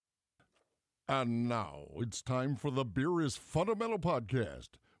And now it's time for the Beer is Fundamental podcast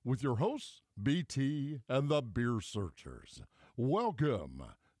with your hosts, BT and the Beer Searchers. Welcome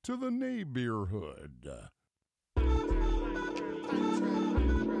to the neighborhood.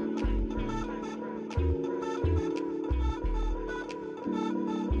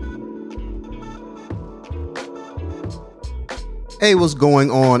 Hey, what's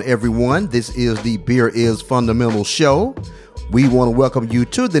going on, everyone? This is the Beer is Fundamental show. We want to welcome you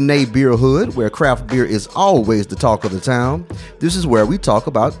to the neighborhood, where craft beer is always the talk of the town. This is where we talk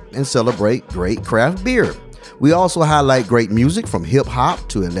about and celebrate great craft beer. We also highlight great music from hip hop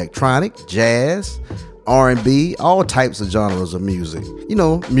to electronic, jazz, R&B, all types of genres of music. You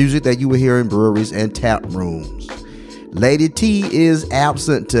know, music that you will hear in breweries and tap rooms. Lady T is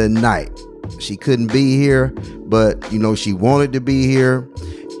absent tonight. She couldn't be here, but she wanted to be here.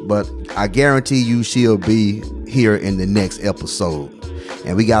 But I guarantee you she'll be here in the next episode.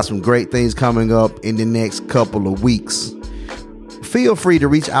 And we got some great things coming up in the next couple of weeks. Feel free to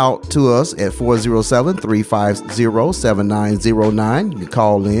reach out to us at 407-350-7909. You can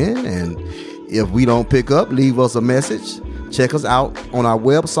call in, and if we don't pick up, leave us a message. Check us out on our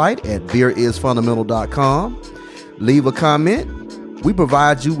website at beerisfundamental.com. Leave a comment. We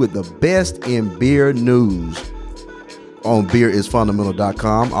provide you with the best in beer news on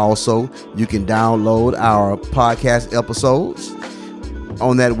beerisfundamental.com. Also, you can download our podcast episodes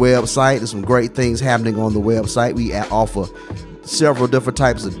on that website. There's some great things happening on the website. We offer several different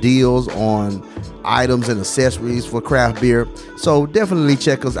types of deals on items and accessories for craft beer. So definitely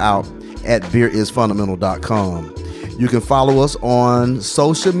check us out at beerisfundamental.com. You can follow us on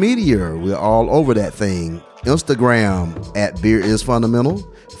social media. We're all over that thing. Instagram at Beer is Fundamental,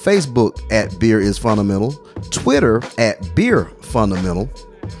 Facebook at Beer is Fundamental, Twitter at Beer Fundamental.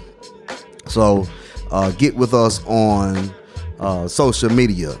 So get with us on social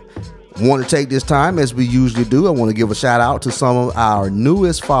media. Want to take this time, as we usually do, I want to give a shout out to some of our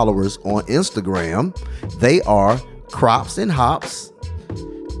newest followers on Instagram. They are Crops and Hops,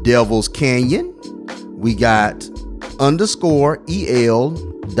 Devil's Canyon. We got _EL.BI_,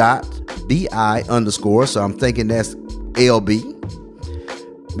 so I'm thinking that's LB.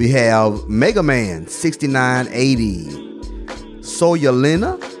 We have Mega Man 6980,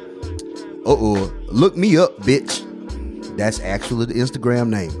 Soyalina. Look me up, bitch. That's actually the Instagram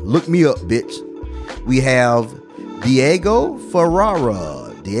name. Look me up, bitch. We have Diego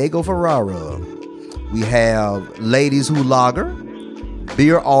Ferrara. We have Ladies Who Lager,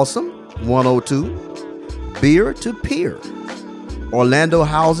 Beer Awesome 102, Beer to Peer, Orlando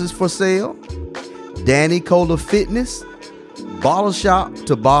Houses for Sale, Danny Cola Fitness, Bottle Shop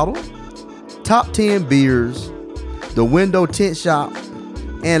to Bottle, Top 10 Beers, The Window Tent Shop,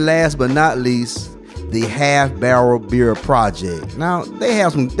 and last but not least, the Half Barrel Beer Project. Now, they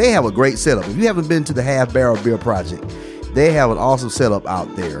have a great setup. If you haven't been to the Half Barrel Beer Project, they have an awesome setup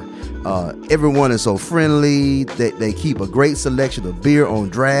out there. Everyone is so friendly. They keep a great selection of beer on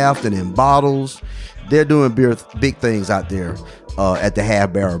draft and in bottles. They're doing big things out there at the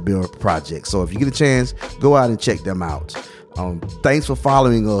Half Barrel Beer Project. So if you get a chance, go out and check them out. Thanks for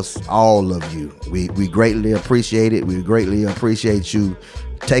following us, all of you. We greatly appreciate it. We greatly appreciate you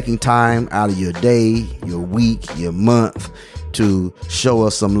taking time out of your day, your week, your month to show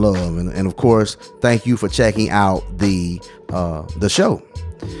us some love. And of course, thank you for checking out the show.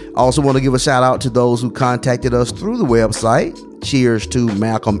 I also want to give a shout out to those who contacted us through the website. Cheers to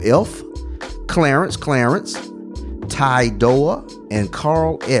Malcolm F., Clarence, Ty Doa, and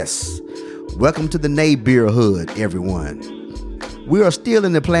Carl S. Welcome to the neighborhood, everyone. We are still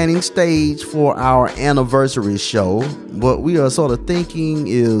in the planning stage for our anniversary show. What we are sort of thinking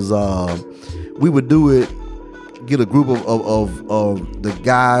is we would do it, get a group of the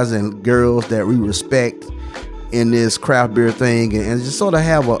guys and girls that we respect in this craft beer thing and just sort of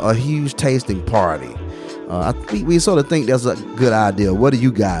have a huge tasting party. We sort of think that's a good idea. What do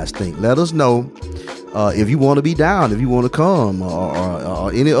you guys think? Let us know if you want to be down, if you want to come,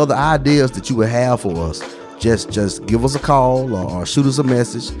 or any other ideas that you would have for us. Just give us a call or shoot us a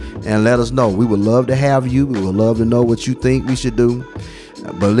message and let us know. We would love to have you. We would love to know what you think we should do.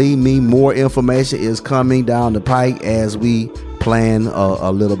 Believe me, more information is coming down the pike as we plan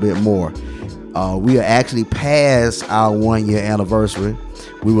a little bit more. We are actually past our 1 year anniversary.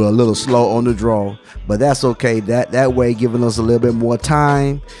 We were a little slow on the draw, but that's okay. That way, giving us a little bit more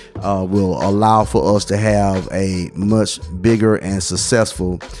time will allow for us to have a much bigger and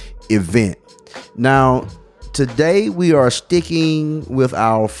successful event. Now, today we are sticking with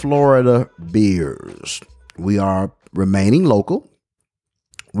our Florida beers. We are remaining local.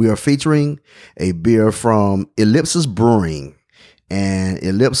 We are featuring a beer from Ellipsis Brewing, And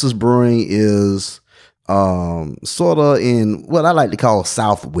Ellipsis Brewing is sort of in what I like to call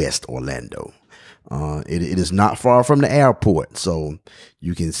Southwest Orlando. It is not far from the airport, so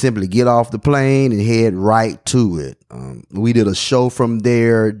you can simply get off the plane and head right to it. We did a show from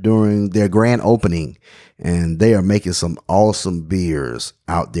there during their grand opening, and they are making some awesome beers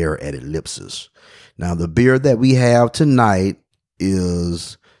out there at Ellipsis. Now, the beer that we have tonight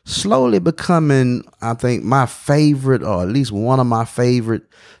is slowly becoming, I think, my favorite, or at least one of my favorite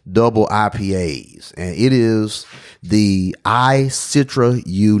double IPAs, and it is the iCitra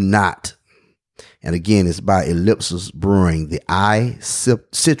Unite. And again, it's by Ellipsis Brewing, the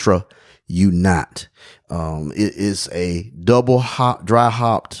iCitra Unite. It is a double hop, dry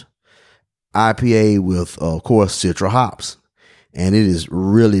hopped IPA with, of course, Citra hops. And it is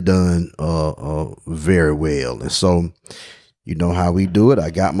really done very well. And so, you know how we do it.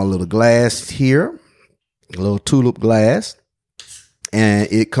 I got my little glass here, a little tulip glass.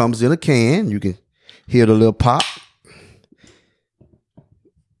 And it comes in a can. You can hear the little pop.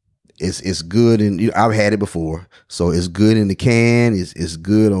 It's good, and I've had it before, so it's good in the can. It's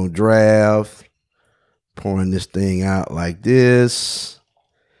good on draft. Pouring this thing out like this,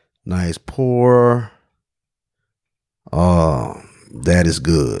 nice pour. Oh, that is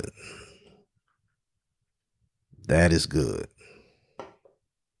good. That is good.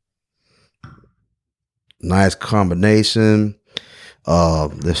 Nice combination.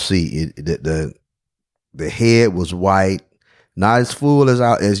 Let's see. The head was white. Not as full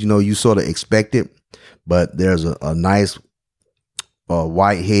as you sort of expect it, but there's a nice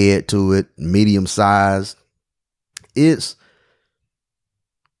white head to it, medium sized. It's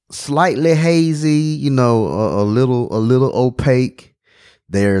slightly hazy, a little opaque.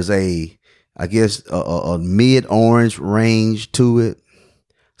 There's a mid orange range to it,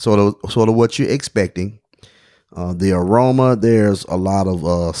 sort of what you're expecting. The aroma, there's a lot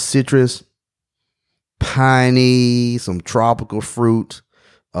of citrus, piney, some tropical fruit,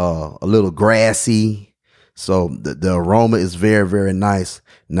 a little grassy. So the aroma is very, very nice.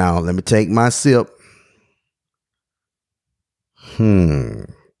 Now let me take my sip. Oh,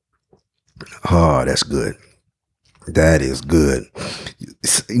 that's good. That is good.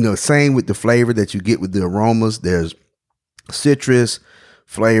 Same with the flavor that you get with the aromas. There's citrus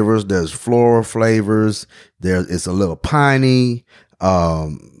flavors. There's floral flavors. It's a little piney.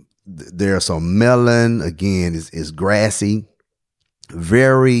 There's some melon. Again, it's grassy.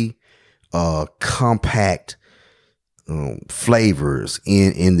 Very compact flavors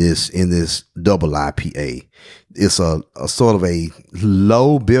in this double IPA. It's a sort of a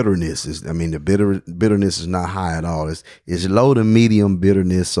low bitterness. The bitterness is not high at all. It's low to medium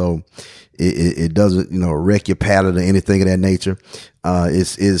bitterness, so it doesn't wreck your palate or anything of that nature.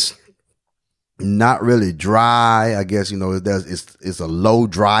 It's not really dry. I guess it's a low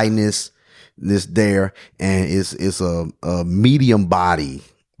dryness there, and it's a medium body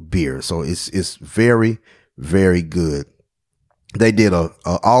beer. So it's very, very good. They did a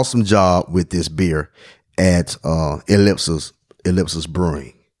awesome job with this beer at Ellipsis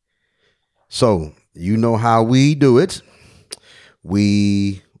Brewing. So you know how we do it.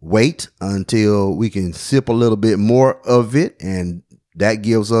 We wait until we can sip a little bit more of it, and that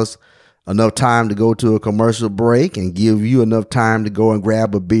gives us enough time to go to a commercial break and give you enough time to go and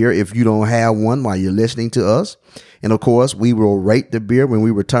grab a beer if you don't have one while you're listening to us. And of course, we will rate the beer when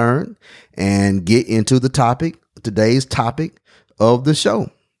we return and get into today's topic of the show.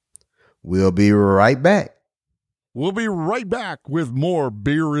 We'll be right back. We'll be right back with more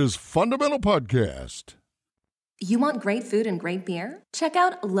Beer is Fundamental podcast. You want great food and great beer? Check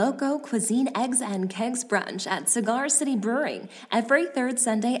out Loco Cuisine Eggs and Kegs Brunch at Cigar City Brewing every third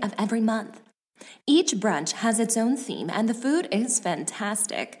Sunday of every month. Each brunch has its own theme, and the food is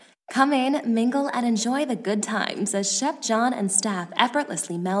fantastic. Come in, mingle, and enjoy the good times as Chef John and staff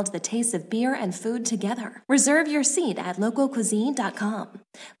effortlessly meld the tastes of beer and food together. Reserve your seat at lococuisine.com.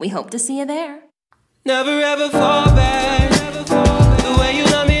 We hope to see you there. Never ever fall back. The way you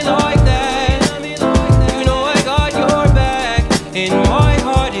love me like that. You know I got your back. And my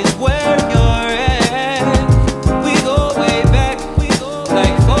heart is where you're at. We go way back.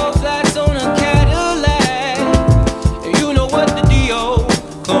 Like 4 flats on a Cadillac. And you know what the deal.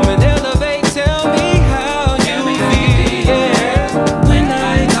 Come and elevate, tell me how you feel. Yeah. When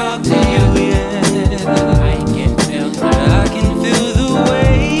I talk to you, yeah. I can feel the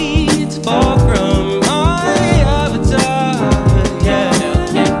weight fall from my avatar.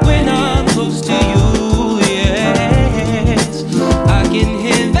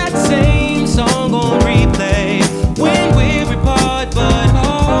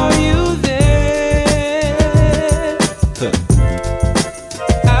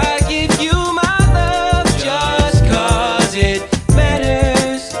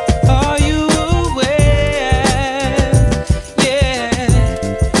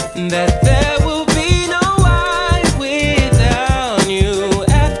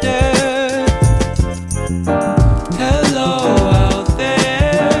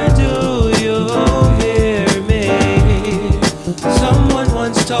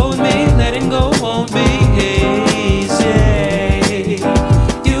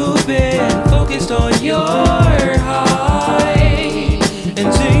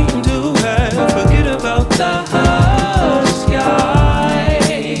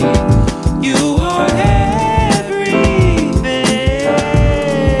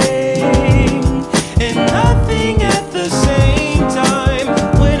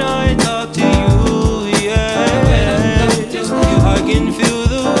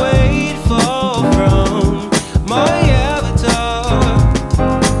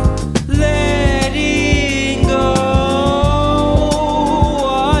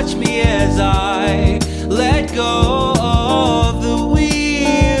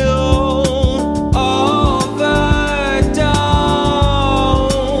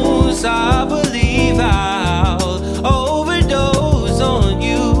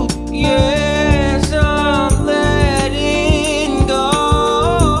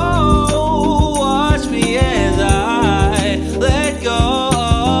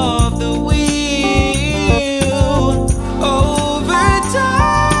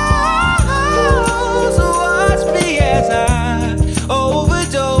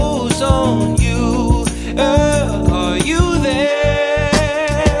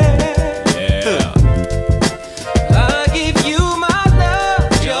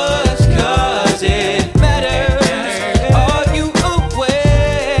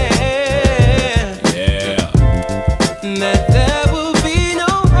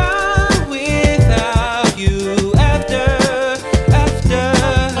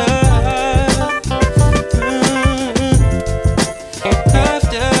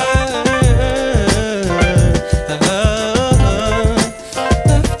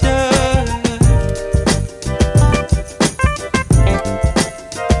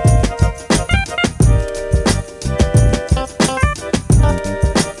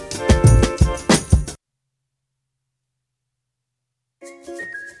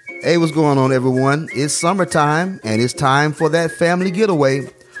 Hey, what's going on, everyone? It's summertime, and it's time for that family getaway.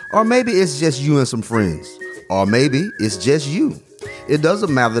 Or maybe it's just you and some friends. Or maybe it's just you. It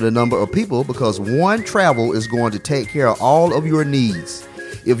doesn't matter the number of people, because One Travel is going to take care of all of your needs.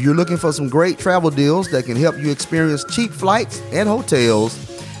 If you're looking for some great travel deals that can help you experience cheap flights and hotels,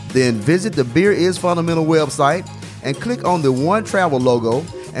 then visit the Beer is Fundamental website and click on the One Travel logo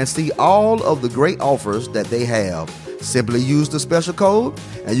and see all of the great offers that they have. Simply use the special code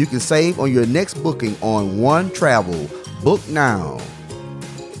and you can save on your next booking on One Travel. Book now.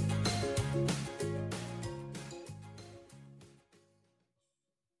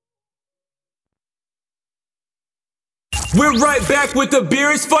 We're right back with the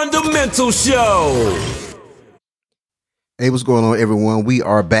Beer is Fundamental Show. Hey, what's going on, everyone? We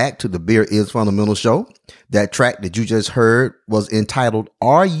are back to the Beer is Fundamental Show. That track that you just heard was entitled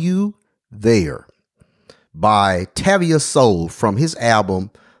Are You There? By Tavia Soul from his album,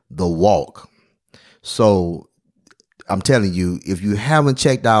 The Walk. So I'm telling you, if you haven't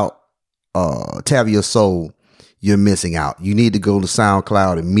checked out Tavia Soul, you're missing out. You need to go to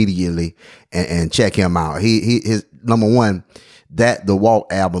SoundCloud immediately and check him out. His number one, that The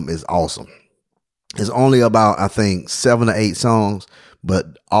Walk album is awesome. It's only about, I think, 7 or 8 songs,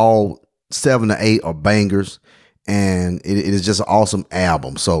 but all 7 or 8 are bangers. And it is just an awesome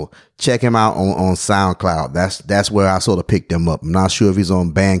album. So check him out on SoundCloud. That's where I sort of picked him up. I'm not sure if he's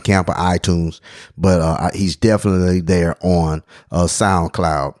on Bandcamp or iTunes, but he's definitely there on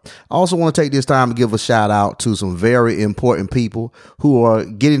SoundCloud. I also want to take this time to give a shout out to some very important people who are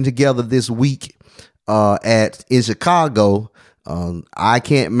getting together this week in Chicago. I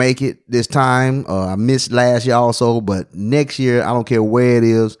can't make it this time. I missed last year also, but next year, I don't care where it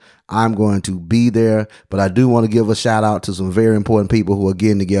is, I'm going to be there. But I do want to give a shout out to some very important people who are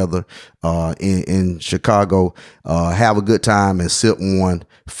getting together in Chicago. Have a good time and sip one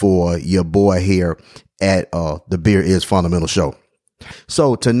for your boy here at the Beer is Fundamental Show.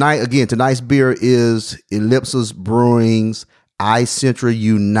 So tonight's beer is Ellipsis Brewing's iCitra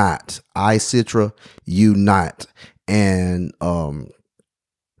Unite. iCitra Unite. And of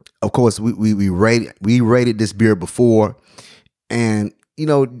course, we rated this beer before, and you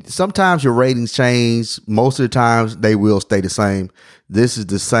know, sometimes your ratings change. Most of the times they will stay the same. This is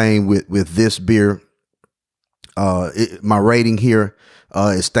the same with this beer. My rating here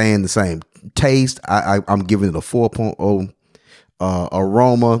is staying the same. Taste, I'm giving it a 4.0.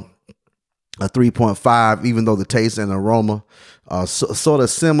 Aroma, a 3.5. Even though the taste and aroma sort of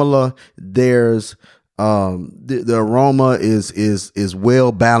similar, there's the aroma is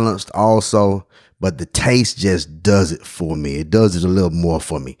well balanced also, but the taste just does it for me. It does it a little more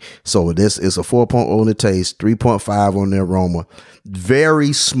for me. So this is a 4.0 on the taste, 3.5 on the aroma.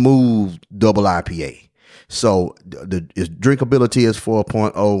 Very smooth double IPA. So the drinkability is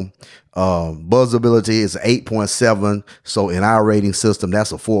 4.0. Buzzability is 8.7. So in our rating system,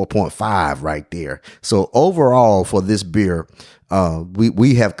 that's a 4.5 right there. So overall for this beer,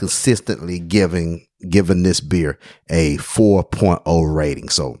 we have consistently given this beer a 4.0 rating.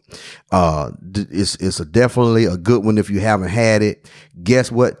 So it's definitely a good one if you haven't had it. Guess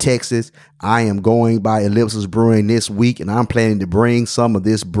what, Texas? I am going by Ellipsis Brewing this week, and I'm planning to bring some of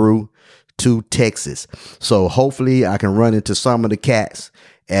this brew to Texas. So hopefully I can run into some of the cats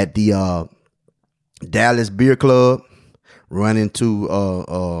at the Dallas Beer Club, run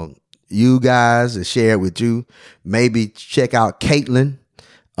into you guys and share it with you. Maybe check out Caitlin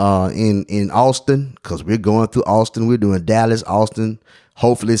in Austin, because we're going through Austin. We're doing Dallas, Austin,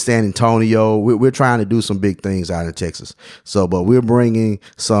 hopefully San Antonio. We're trying to do some big things out in Texas. So, but we're bringing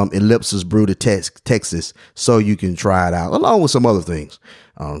some Ellipsis brew to Texas so you can try it out, along with some other things.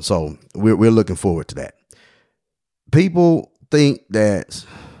 So we're looking forward to that. People think that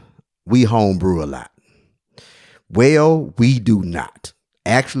we homebrew a lot. Well, we do not.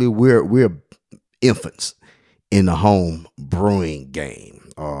 Actually, we're infants in the home brewing game.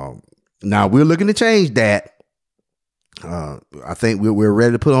 Now we're looking to change that. I think we're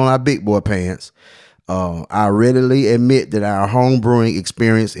ready to put on our big boy pants. I readily admit that our home brewing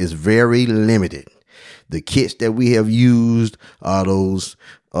experience is very limited. The kits that we have used are those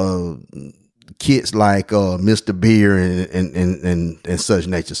kits like Mr. Beer and such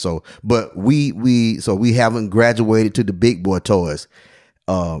nature. So, but we haven't graduated to the big boy toys.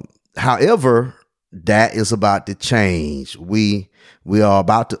 However, that is about to change. We are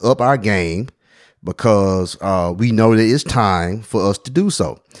about to up our game, because we know that it's time for us to do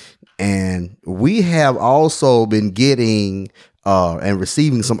so. And we have also been getting and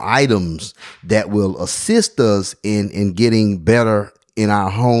receiving some items that will assist us in getting better in our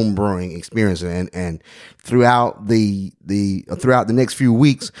home brewing experience. And throughout the next few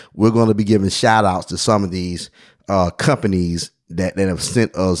weeks, we're going to be giving shout outs to some of these companies that have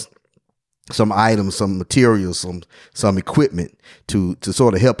sent us some items, some materials, some equipment to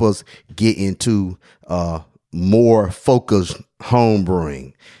sort of help us get into more focused home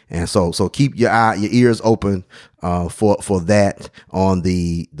brewing. And so keep your ears open for that on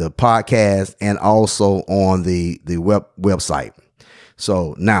the podcast and also on the website.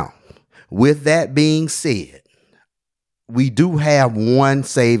 So now, with that being said, we do have one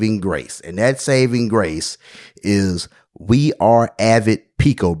saving grace, and that saving grace is we are avid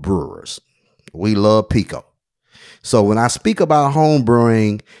Pico brewers. We love Pico. So when I speak about home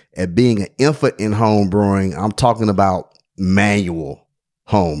brewing and being an infant in home brewing, I'm talking about manual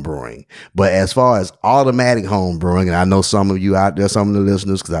home brewing. But as far as automatic home brewing, and I know some of you out there, some of the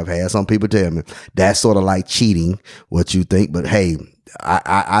listeners, because I've had some people tell me that's sort of like cheating, what you think. But hey,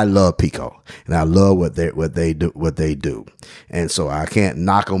 I love Pico, and I love what they do. And so I can't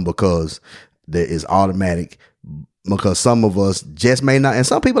knock them because there is automatic, because some of us just may not, and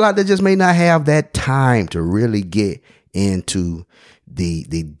some people out there just may not have that time to really get into the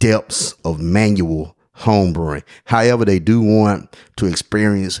depths of manual home brewing. However, they do want to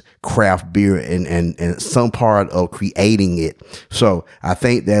experience craft beer and some part of creating it. So I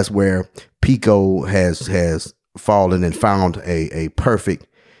think that's where Pico has fallen and found a perfect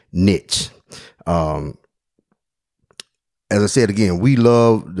niche. As I said again, we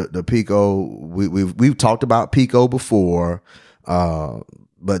love the Pico. We've talked about Pico before,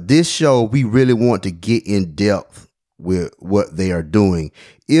 but this show we really want to get in depth with what they are doing.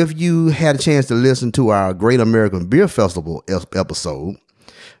 If you had a chance to listen to our Great American Beer Festival episode,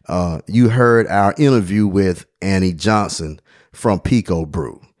 you heard our interview with Annie Johnson from Pico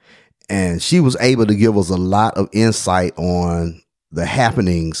Brew, and she was able to give us a lot of insight on the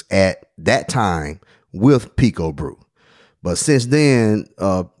happenings at that time with Pico Brew. But since then,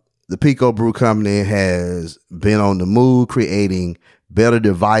 the Pico Brew Company has been on the move, creating better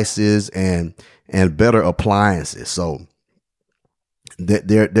devices and better appliances. So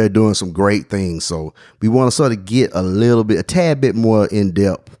they're doing some great things. So we want to sort of get a tad bit more in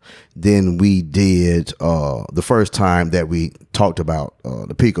depth than we did the first time that we talked about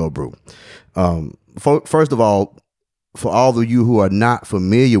the Pico Brew. First of all, for all of you who are not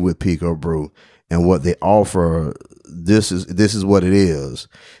familiar with Pico Brew and what they offer, this is what it is.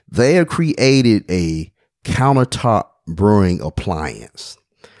 They have created a countertop brewing appliance,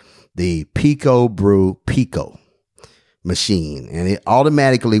 the Pico Brew Pico machine, and it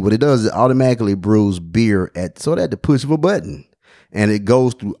automatically brews beer at the push of a button, and it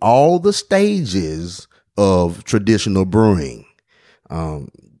goes through all the stages of traditional brewing. Once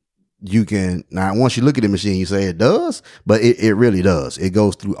you look at the machine, you say it does, but it really does. It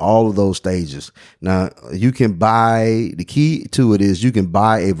goes through all of those stages. Now, the key to it is you can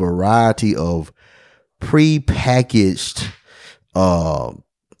buy a variety of pre-packaged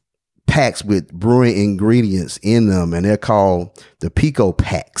packs with brewing ingredients in them, and they're called the Pico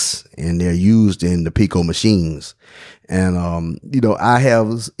packs, and they're used in the Pico machines. And, I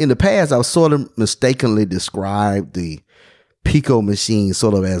have, in the past, I've sort of mistakenly described the Pico machine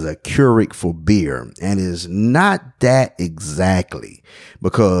sort of as a Keurig for beer, and it's not that exactly,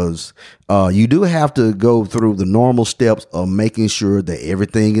 because you do have to go through the normal steps of making sure that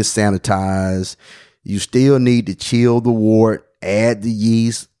everything is sanitized. You still need to chill the wort, add the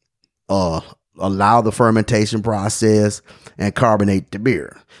yeast, allow the fermentation process, and carbonate the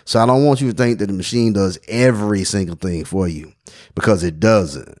beer. So I don't want you to think that the machine does every single thing for you, because it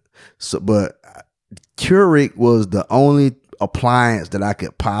doesn't. So, but Keurig was the only appliance that I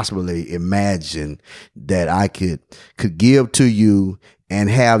could possibly imagine that I could give to you and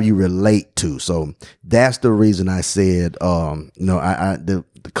have you relate to. So that's the reason I said, the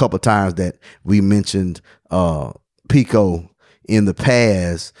couple of times that we mentioned Pico in the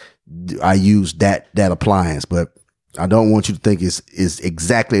past, I used that appliance, but I don't want you to think it's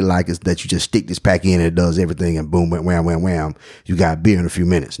exactly like it's that you just stick this pack in and it does everything and boom, wham, wham, wham, wham. You got beer in a few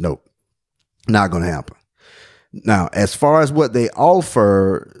minutes. Nope. Not going to happen. Now, as far as what they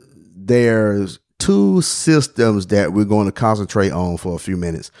offer, there's two systems that we're going to concentrate on for a few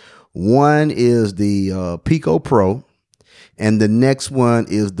minutes. One is the Pico Pro, and the next one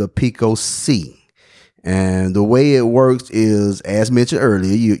is the Pico C. And the way it works is, as mentioned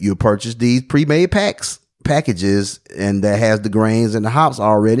earlier, you purchase these pre-made packages, and that has the grains and the hops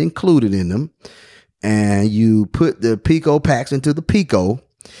already included in them. And you put the Pico packs into the Pico.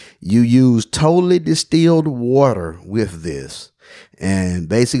 You use totally distilled water with this. And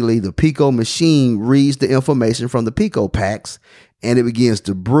basically the Pico machine reads the information from the Pico packs and it begins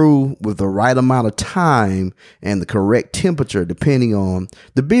to brew with the right amount of time and the correct temperature depending on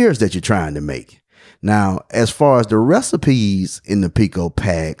the beers that you're trying to make. Now, as far as the recipes in the Pico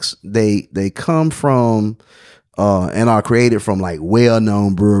packs, they come from and are created from like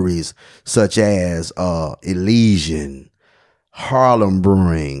well-known breweries such as Elysian, Harlem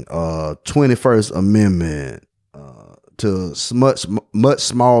Brewing, 21st Amendment, to much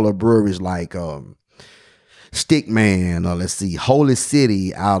smaller breweries like Stickman, or let's see, Holy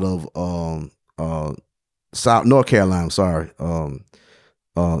City out of North Carolina.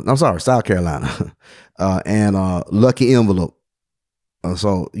 South Carolina, and Lucky Envelope.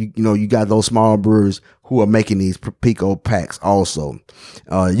 So you got those small brewers who are making these Pico packs. Also,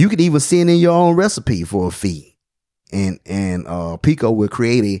 you could even send in your own recipe for a fee, and Pico will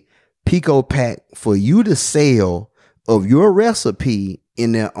create a Pico pack for you to sell of your recipe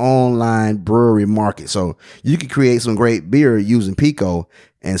in their online brewery market. So you can create some great beer using Pico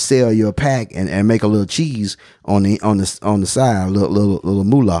and sell your pack and make a little cheese on the side, a little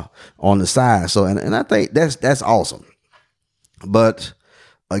moolah on the side. So and I think that's awesome. But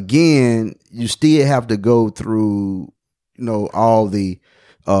again, you still have to go through, all the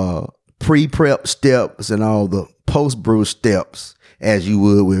pre-prep steps and all the post-brew steps as you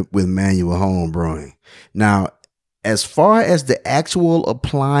would with manual home brewing. Now, as far as the actual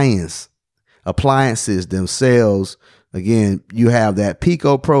appliances themselves, again, you have that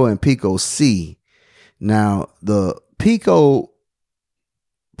Pico Pro and Pico C. Now, the Pico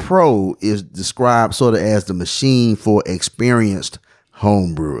Pro is described sort of as the machine for experienced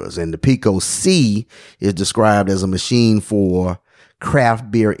home brewers, and the Pico C is described as a machine for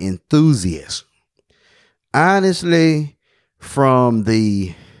craft beer enthusiasts. Honestly, from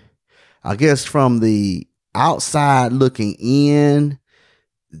the outside looking in,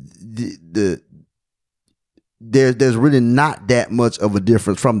 there's really not that much of a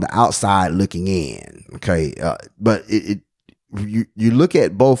difference from the outside looking in. Okay, but you look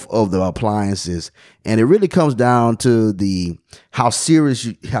at both of the appliances, and it really comes down to how serious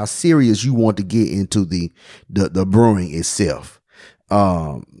you want to get into the brewing itself.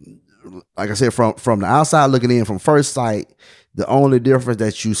 Like I said, from the outside looking in, from first sight, the only difference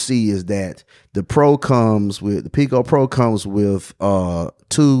that you see is that the Pico Pro comes with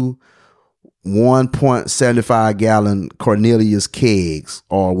 2 1.75 gallon Cornelius kegs,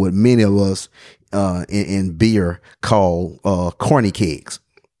 or what many of us in beer call corny kegs,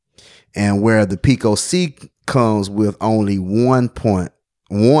 and where the Pico C comes with only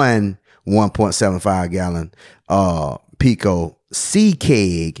 1.75 gallon Pico C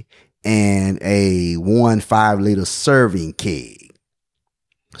keg and a 1.5 liter serving keg.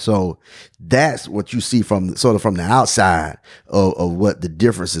 So that's what you see from the outside of what the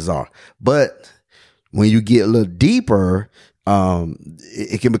differences are. But when you get a little deeper,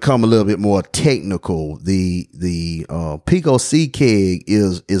 it can become a little bit more technical. The Pico C keg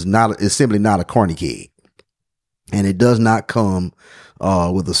is simply not a corny keg, and it does not come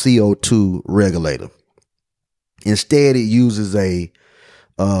with a CO2 regulator. Instead, it uses a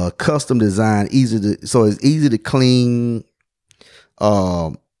custom design, so it's easy to clean,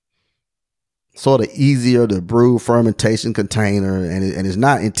 sort of easier to brew fermentation container, and it's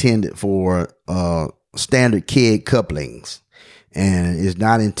not intended for standard keg couplings, and it's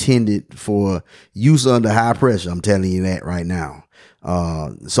not intended for use under high pressure. I'm telling you that right now.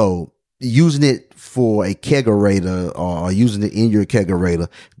 So using it for a kegerator or using it in your kegerator,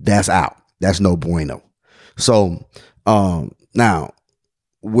 that's out. That's no bueno. So now,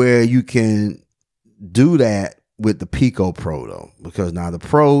 where you can do that with the Pico Pro, though, because now the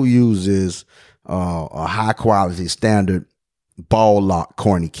Pro uses a high quality standard ball lock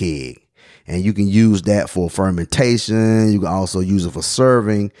corny keg, and you can use that for fermentation. You can also use it for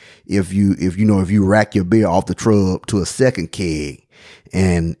serving. If you rack your beer off the truck to a second keg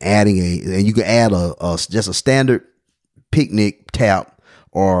and you can add just a standard picnic tap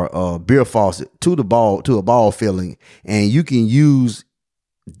or a beer faucet to a ball filling, and you can use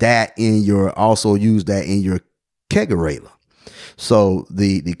that in your kegerator. So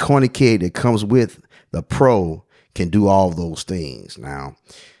the corny keg that comes with the Pro can do all those things. Now,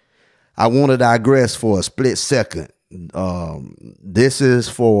 I want to digress for a split second. This is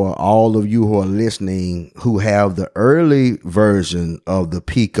for all of you who are listening who have the early version of the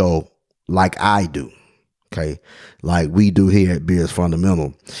Pico, like I do. Okay, like we do here at Beers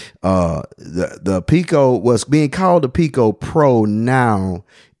Fundamental. The Pico, what's being called the Pico Pro now,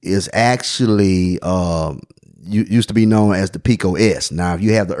 is actually used to be known as the Pico S. Now, if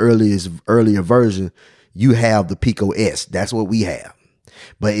you have the earlier version, you have the Pico S. That's what we have,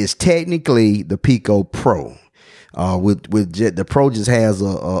 but it's technically the Pico Pro. The Pro just has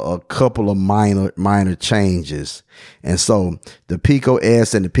a couple of minor changes, and so the Pico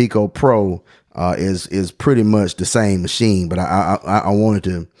S and the Pico Pro is pretty much the same machine. But I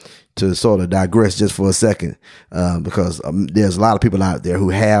wanted to sort of digress just for a second because there's a lot of people out there who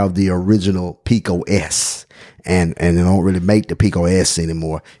have the original Pico S, and they don't really make the Pico S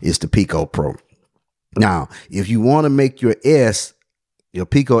anymore. It's the Pico Pro. Now, if you want to make your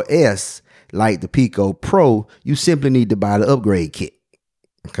Pico S like the Pico Pro, you simply need to buy the upgrade kit.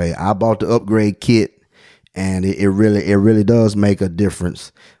 Okay, I bought the upgrade kit, and it really does make a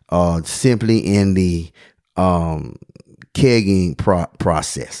difference. Simply in the kegging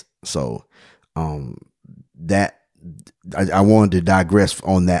process. So that I wanted to digress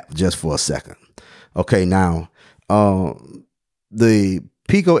on that just for a second. Okay, now the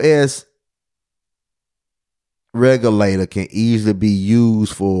Pico S regulator can easily be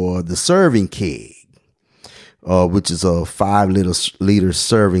used for the serving keg, which is a 5 liter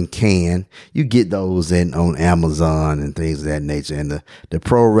serving can. You get those on Amazon and things of that nature. And the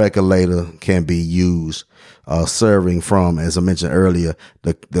Pro regulator can be used serving from, as I mentioned earlier,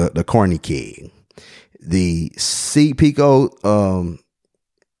 the corny keg. The Pico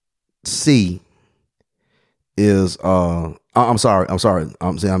C is I'm sorry.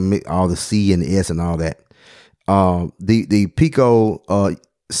 I'm saying all the C and the S and all that. The Pico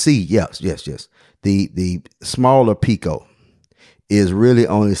C, yes. The smaller Pico is really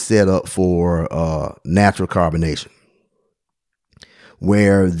only set up for natural carbonation,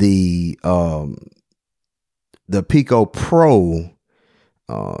 where the Pico Pro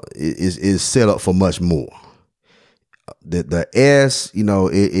is set up for much more. The S,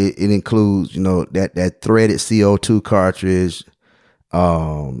 it includes that threaded CO2 cartridge.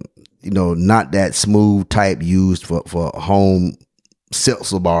 Not that smooth type used for home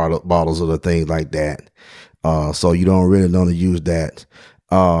seltzer bottles or the things like that. So you don't really want to use that.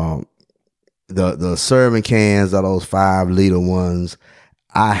 The serving cans are those 5 liter ones.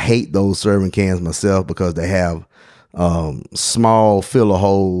 I hate those serving cans myself because they have small filler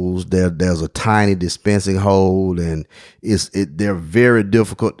holes. There's a tiny dispensing hole, and they're very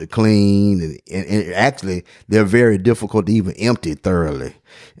difficult to clean, and actually they're very difficult to even empty thoroughly,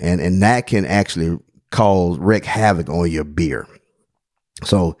 and that can actually wreak havoc on your beer.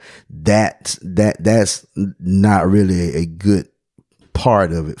 So that's not really a good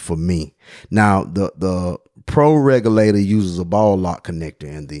part of it for me. Now the Pro regulator uses a ball lock connector,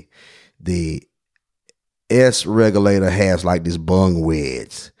 and the S regulator has like this bung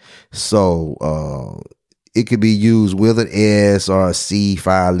wedge. So it could be used with an S or a C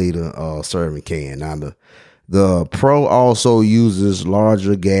 5 liter serving can. Now the Pro also uses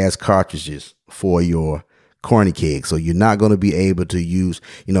larger gas cartridges for your corny keg. So you're not going to be able to use,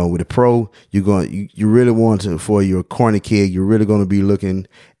 with the Pro, you really want to, for your corny keg, you're really going to be looking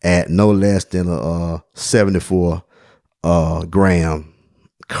at no less than a 74 gram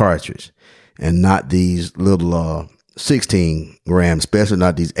cartridge, and not these little 16 gram, especially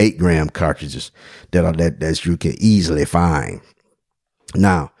not these 8 gram cartridges that you can easily find.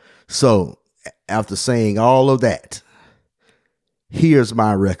 Now, so after saying all of that, here's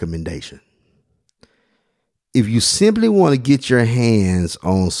my recommendation. If you simply want to get your hands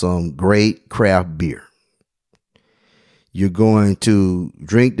on some great craft beer, you're going to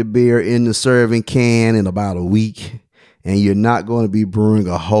drink the beer in the serving can in about a week, and you're not going to be brewing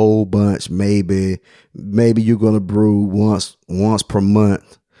a whole bunch. Maybe you're going to brew once per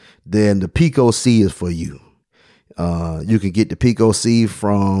month. Then the Pico C is for you. You can get the Pico C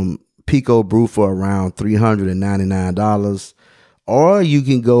from Pico Brew for around $399. Or you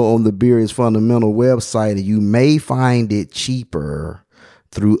can go on the Beer is Fundamental website, and you may find it cheaper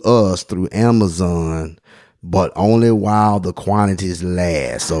through Amazon, but only while the quantities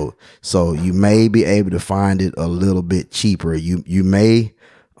last. So you may be able to find it a little bit cheaper. You may,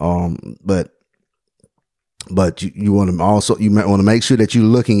 but you want to you might want to make sure that you're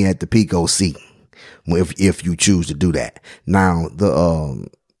looking at the Pico C if you choose to do that. Now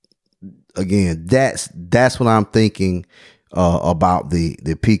again, that's what I'm thinking about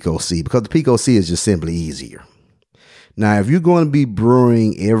the Pico C, because the Pico C is just simply easier. Now, if you're going to be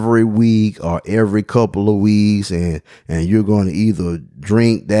brewing every week or every couple of weeks, and you're going to either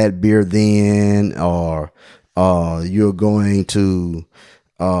drink that beer then, or you're going to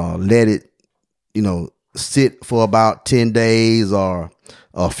let it, sit for about 10 days or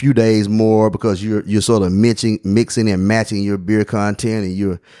a few days more, because you're sort of mixing and matching your beer content, and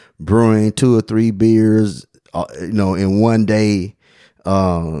you're brewing 2 or 3 beers in one day,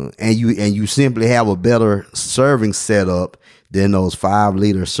 and you simply have a better serving setup, than those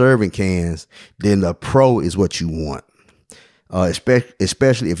 5-liter serving cans, then the Pro is what you want.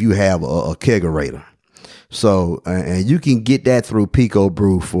 Especially if you have a kegerator. So, and you can get that through Pico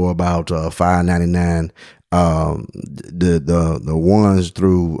Brew for about $5.99. The ones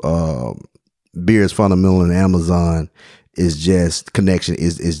through Beers Fundamental and Amazon is just connection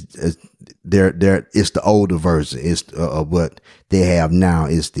is they're it's the older version. It's what they have now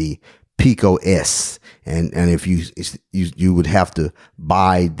is the Pico S, and if you would have to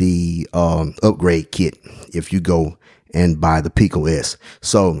buy the upgrade kit if you go and buy the Pico S.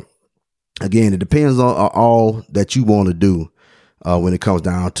 So again, it depends on all that you want to do when it comes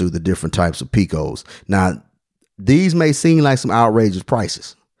down to the different types of Picos. Now, these may seem like some outrageous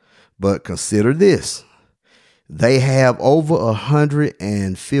prices, but consider this. They have over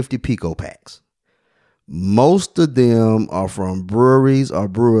 150 Pico packs. Most of them are from breweries or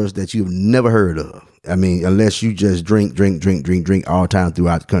brewers that you've never heard of. I mean, unless you just drink all the time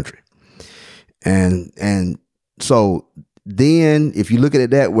throughout the country. And so then if you look at it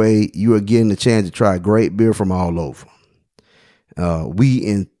that way, you are getting a chance to try great beer from all over.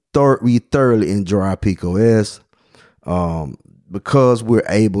 We thoroughly enjoy our Pico S because we're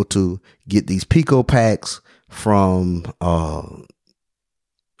able to get these Pico packs from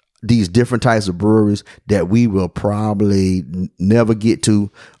these different types of breweries that we will probably never get to,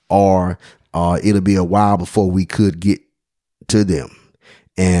 or it'll be a while before we could get to them.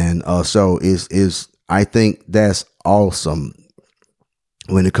 And so I think that's awesome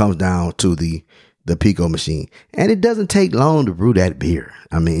when it comes down to the Pico machine. And it doesn't take long to brew that beer.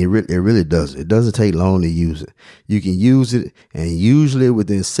 I mean, it really doesn't. It doesn't take long to use it. You can use it, and usually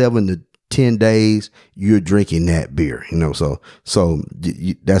within 7 to 10 days, you're drinking that beer, so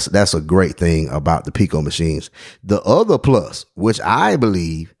that's a great thing about the Pico machines. The other plus, which I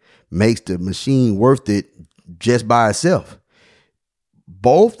believe makes the machine worth it just by itself,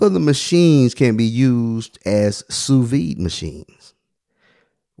 both of the machines can be used as sous vide machines.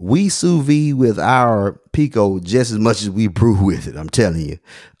 We sous vide with our Pico just as much as we brew with it. I'm telling you,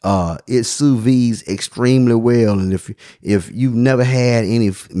 it sous vides extremely well. And if you've never had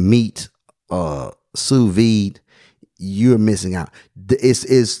any meat sous vide, you're missing out.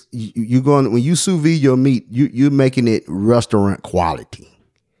 When you sous vide your meat, you're making it restaurant quality.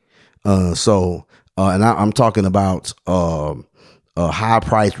 And I'm talking about high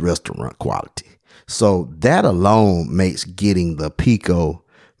priced restaurant quality. So that alone makes getting the Pico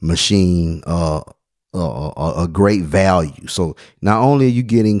machine a great value. So not only are you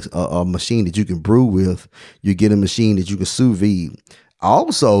getting a machine that you can brew with, you get a machine that you can sous vide.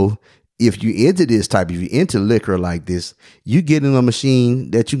 Also, if you're into liquor like this, you're getting a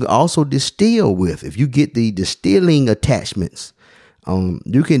machine that you can also distill with. If you get the distilling attachments,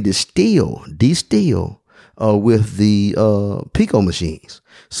 you can distill with the Pico machines.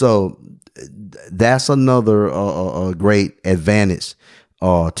 So that's another great advantage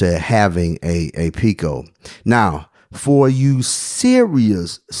to having a Pico. Now, for you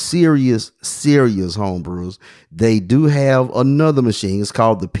serious homebrewers, they do have another machine. It's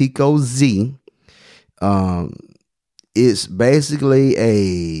called the Pico Z. It's basically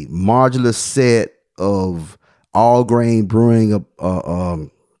a modular set of all grain brewing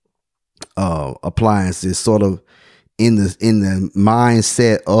appliances, sort of in the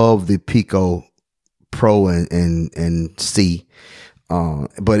mindset of the Pico Pro and C,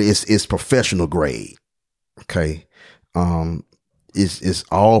 but it's professional grade. Okay. It's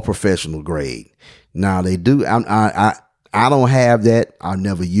all professional grade. Now they do. I don't have that. I've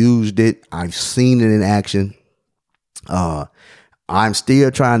never used it. I've seen it in action. I'm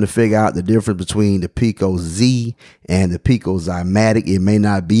still trying to figure out the difference between the Pico Z and the Pico Zymatic. It may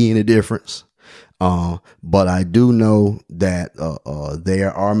not be any difference. But I do know that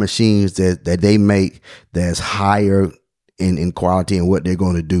there are machines that they make that's higher in quality and what they're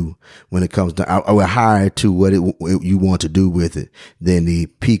going to do when it comes to higher to what you want to do with it than the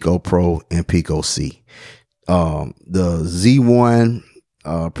Pico Pro and Pico C. The Z1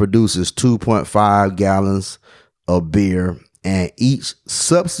 produces 2.5 gallons of beer, and each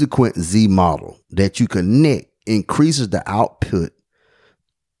subsequent Z model that you connect increases the output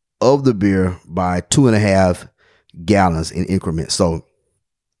of the beer by 2.5 gallons in increments. So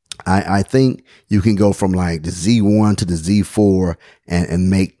I think you can go from like the Z1 to the Z4 and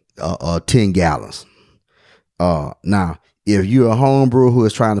make 10 gallons. Now, if you're a home brewer who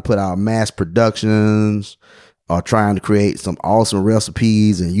is trying to put out mass productions or trying to create some awesome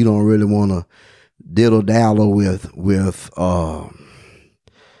recipes, and you don't really want to diddle daddle with all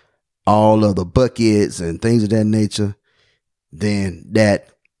of the buckets and things of that nature, then that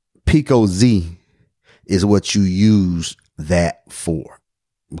Pico Z is what you use that for,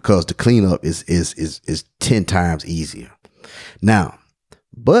 because the cleanup is 10 times easier. Now,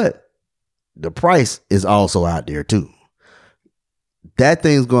 but the price is also out there too. That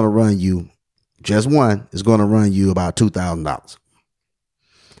thing's going to run you, just one is going to run you about $2,000.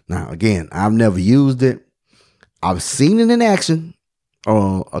 Now, again, I've never used it. I've seen it in action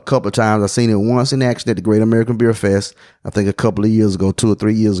a couple of times. I've seen it once in action at the Great American Beer Fest, I think a couple of years ago, 2 or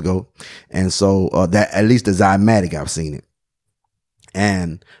 3 years ago. And so that, at least the Zymatic, I've seen it.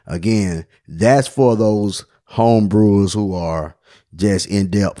 And again, that's for those home brewers who are just in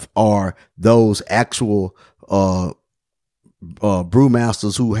depth, or those actual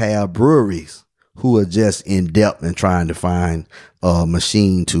brewmasters who have breweries who are just in depth and trying to find a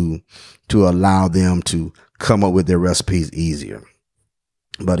machine to allow them to come up with their recipes easier.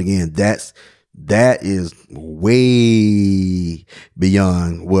 But again, that is way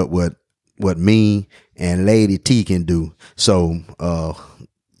beyond what me and Lady T can do. So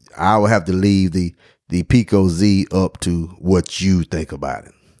I will have to leave the Pico Z up to what you think about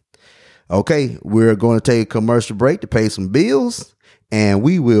it. Okay, we're going to take a commercial break to pay some bills, and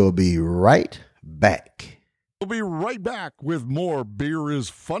we will be right back. We'll be right back with more Beer is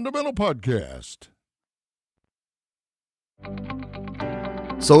Fundamental podcast.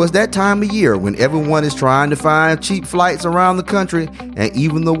 So it's that time of year when everyone is trying to find cheap flights around the country and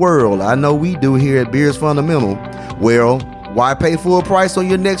even the world. I know we do here at Beer is Fundamental. Well, why pay full price on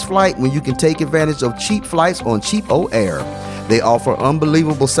your next flight when you can take advantage of cheap flights on CheapOair? They offer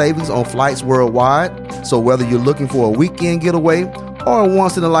unbelievable savings on flights worldwide. So whether you're looking for a weekend getaway or a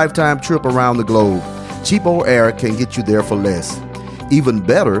once-in-a-lifetime trip around the globe, CheapOair can get you there for less. Even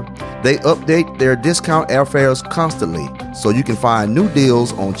better, they update their discount airfares constantly, so you can find new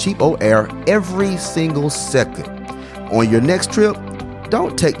deals on CheapOair every single second. On your next trip,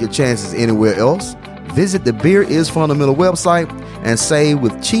 don't take your chances anywhere else. Visit the Beer is Fundamental website and save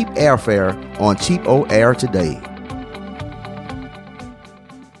with cheap airfare on CheapOair today.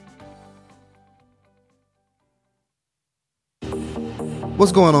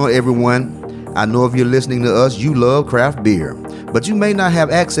 What's going on, everyone? I know if you're listening to us, you love craft beer, but you may not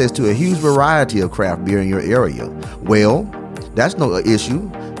have access to a huge variety of craft beer in your area. Well, that's no issue.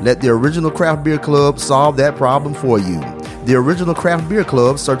 Let the Original Craft Beer Club solve that problem for you. The Original Craft Beer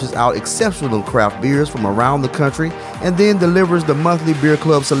Club searches out exceptional craft beers from around the country and then delivers the monthly beer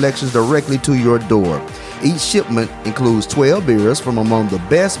club selections directly to your door. Each shipment includes 12 beers from among the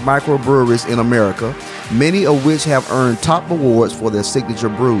best microbreweries in America, many of which have earned top awards for their signature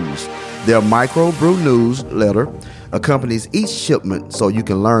brews. Their Micro Brew newsletter accompanies each shipment so you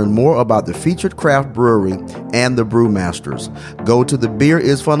can learn more about the featured craft brewery and the brewmasters. Go to the Beer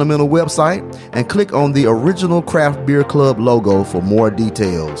is Fundamental website and click on the Original Craft Beer Club logo for more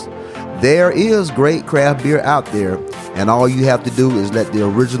details. There is great craft beer out there, and all you have to do is let the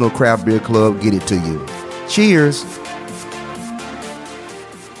Original Craft Beer Club get it to you. Cheers!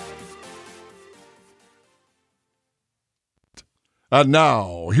 And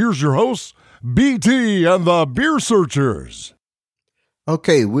now, here's your hosts, BT and the Beer Searchers.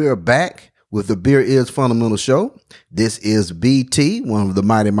 Okay, we're back with the Beer is Fundamental show. This is BT, one of the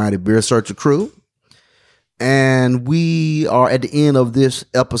mighty Beer Searcher crew. And we are at the end of this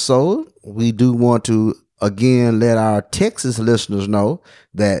episode. We do want to again let our Texas listeners know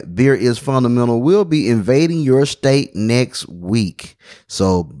that Beer is Fundamental will be invading your state next week.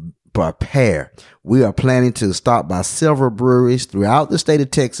 So prepare. We are planning to stop by several breweries throughout the state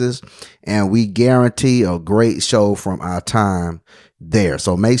of Texas, and we guarantee a great show from our time there.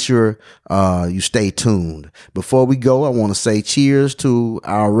 So make sure you stay tuned. Before we go, I want to say cheers to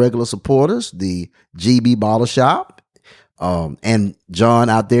our regular supporters, the GB Bottle Shop, and John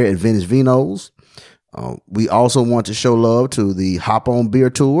out there at Vintage Vinos. We also want to show love to the Hop On Beer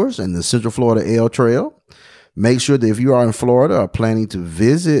Tours and the Central Florida Ale Trail. Make sure that if you are in Florida or planning to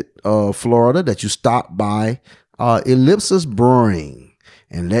visit Florida, that you stop by Ellipsis Brewing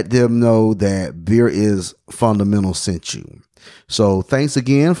and let them know that Beer is Fundamental sent you. So thanks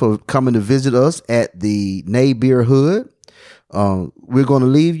again for coming to visit us at the Nay Beer Hood. We're going to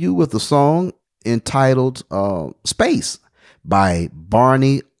leave you with a song entitled Space by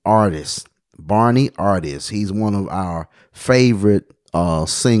Barney Artist. Barney Artist. He's one of our favorite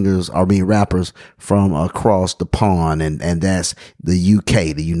rappers from across the pond, and that's the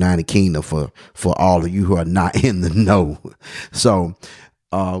UK, the United Kingdom, for all of you who are not in the know. So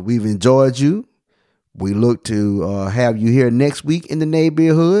we've enjoyed you. We look to have you here next week in the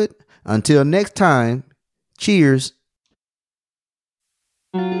neighborhood. Until next time, cheers.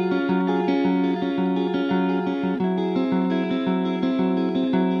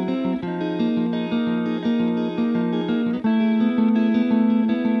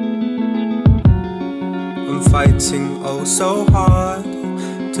 fighting oh so hard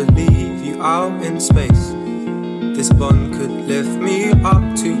to leave you out in space. This bond could lift me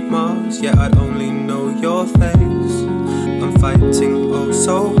up to Mars, yet I'd only know your face. I'm fighting oh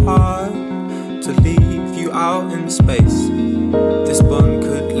so hard to leave you out in space. This bond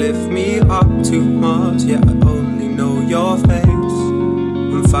could lift me up to Mars, yet I'd only know your face.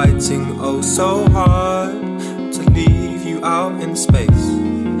 I'm fighting oh so hard to leave you out in space.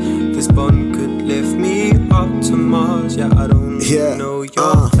 This bond could lift me up to Mars, yeah, I don't know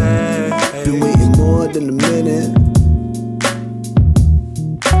your face. Been waiting more than a minute.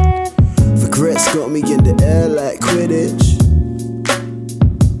 Regrets got me in the air like Quidditch.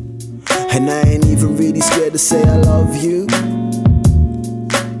 And I ain't even really scared to say I love you.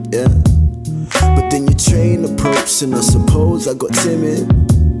 Yeah. But then your train approached and I suppose I got timid.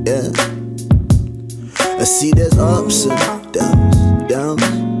 Yeah. I see there's ups and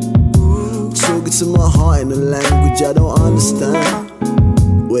downs. Talking to my heart in a language I don't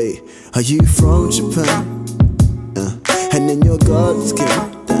understand. Wait, are you from Japan? And then your guards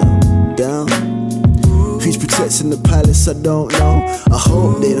came down. Who's protecting the palace? I don't know. I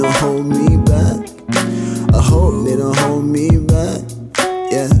hope they don't hold me back. I hope they don't hold me back.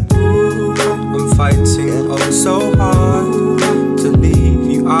 Yeah. I'm fighting oh so hard to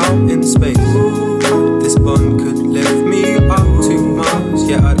leave you out in space. This bond could lift me up to Mars,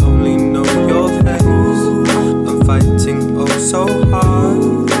 yeah, I'd only know your face. I'm fighting oh so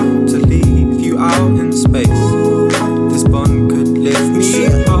hard to leave you out in space. This bond could lift me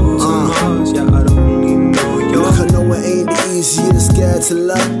up to Mars, yeah, I'd only know your face. I know it ain't the easiest guy to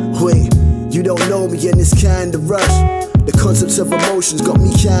love. Wait, you don't know me in this kind of rush. The concept of emotions got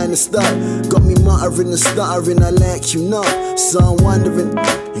me kinda stuck. Got me muttering and stuttering, I like you know. So I'm wondering,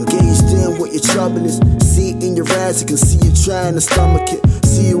 engaged in what your trouble is. See it in your eyes, I can see you trying to stomach it.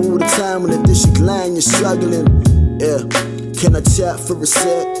 See you all the time when the dish you line, you're struggling. Yeah, can I chat for a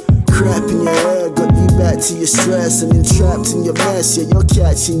sec? Crap in your hair, got you back to your stress. And then trapped in your mess, yeah, you're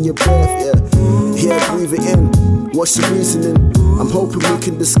catching your breath. Yeah, breathe it in, what's your reasoning? I'm hoping we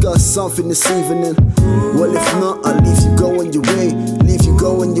can discuss something this evening. Well, if not, I'll leave you going your way. Leave you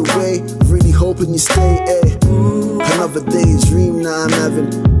going your way, really hoping you stay, eh. Another day's dream now I'm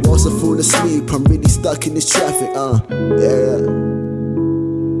having. Whilst I fall asleep, I'm really stuck in this traffic, yeah.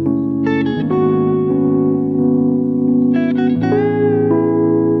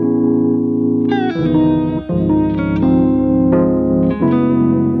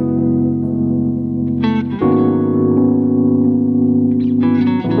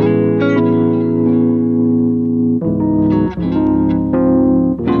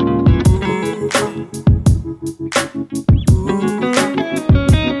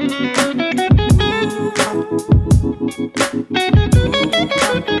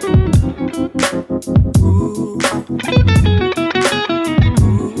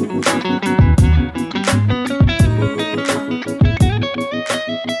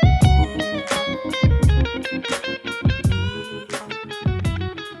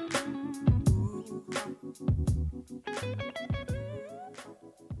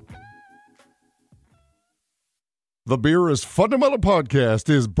 The Beer is Fundamental podcast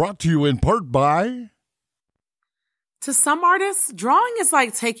is brought to you in part by... To some artists, drawing is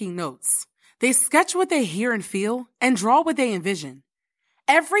like taking notes. They sketch what they hear and feel and draw what they envision.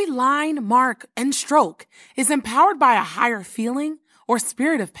 Every line, mark, and stroke is empowered by a higher feeling or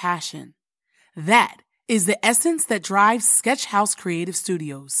spirit of passion. That is the essence that drives Sketchhouse Creative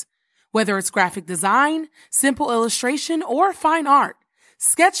Studios. Whether it's graphic design, simple illustration, or fine art,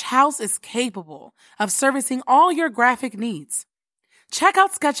 Sketchhouse is capable of servicing all your graphic needs. Check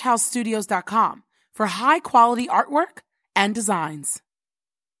out SketchhouseStudios.com for high-quality artwork and designs.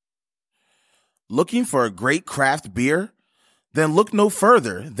 Looking for a great craft beer? Then look no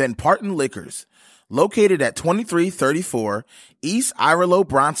further than Parton Liquors, located at 2334 East Irelo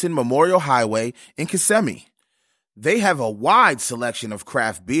Bronson Memorial Highway in Kissimmee. They have a wide selection of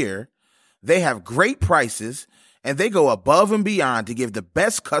craft beer, they have great prices, and they go above and beyond to give the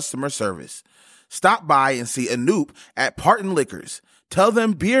best customer service. Stop by and see Anoop at Parton Liquors. Tell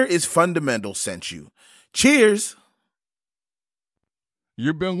them Beer is Fundamental sent you. Cheers!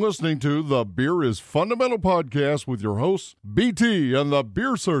 You've been listening to the Beer is Fundamental podcast with your hosts, BT and the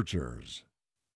Beer Searchers.